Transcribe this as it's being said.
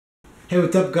Hey,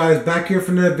 what's up guys? Back here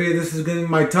for another video. This is going to be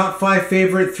my top 5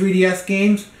 favorite 3DS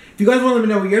games. If you guys want to let me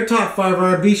know what your top 5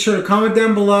 are, be sure to comment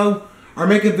down below or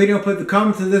make a video, put the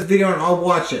comments of this video and I'll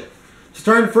watch it. So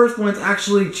starting the first one, it's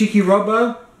actually Cheeky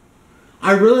Robo.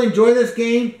 I really enjoy this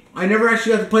game. I never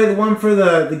actually got to play the one for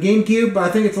the GameCube, but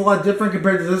I think it's a lot different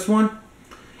compared to this one.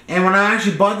 And when I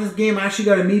actually bought this game, I actually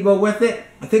got Amiibo with it.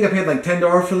 I think I paid like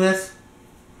 $10 for this.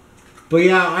 But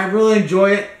yeah, I really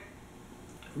enjoy it.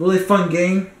 Really fun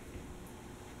game.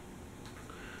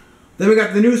 Then we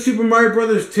got the new Super Mario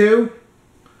Bros. 2.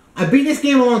 I beat this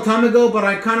game a long time ago, but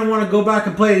I kind of want to go back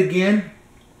and play it again.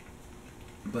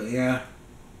 But yeah.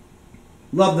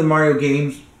 Love the Mario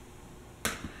games.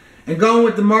 And going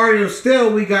with the Mario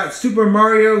still, we got Super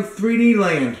Mario 3D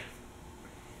Land.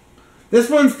 This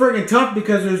one's friggin' tough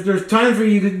because there's times where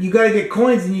you gotta get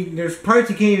coins and there's parts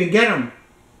you can't even get them.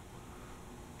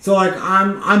 So like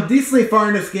I'm decently far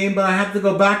in this game, but I have to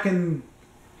go back and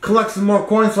collect some more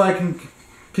coins so I can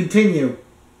continue.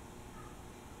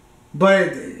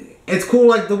 But it's cool,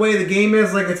 like the way the game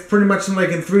is, like it's pretty much like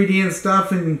in 3D and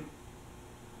stuff, and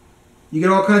you get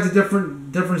all kinds of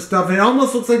different stuff. And it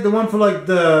almost looks like the one for like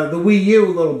the Wii U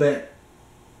a little bit.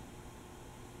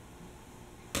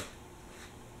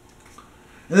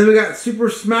 And then we got Super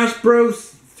Smash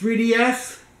Bros.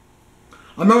 3DS.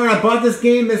 I remember when I bought this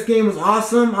game was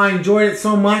awesome. I enjoyed it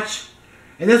so much.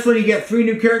 And this one you get 3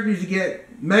 new characters. You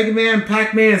get Mega Man,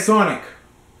 Pac-Man, and Sonic.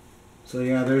 So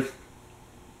yeah, there's...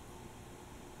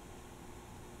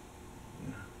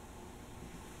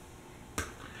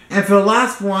 And for the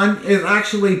last one is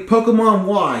actually Pokemon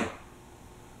Y.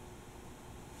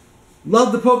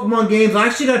 Love the Pokemon games. I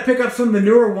actually got to pick up some of the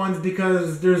newer ones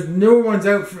because there's newer ones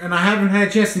out and I haven't had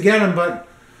a chance to get them, but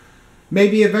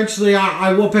maybe eventually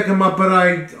I will pick them up, but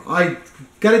I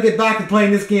got to get back to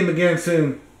playing this game again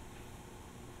soon.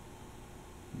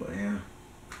 But yeah.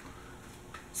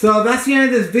 So that's the end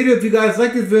of this video. If you guys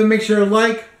like this video, make sure to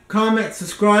like, comment,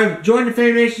 subscribe, join the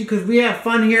Fan Nation because we have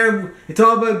fun here. It's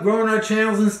all about growing our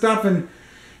channels and stuff and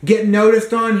getting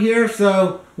noticed on here.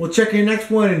 So we'll check your next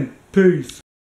one and peace.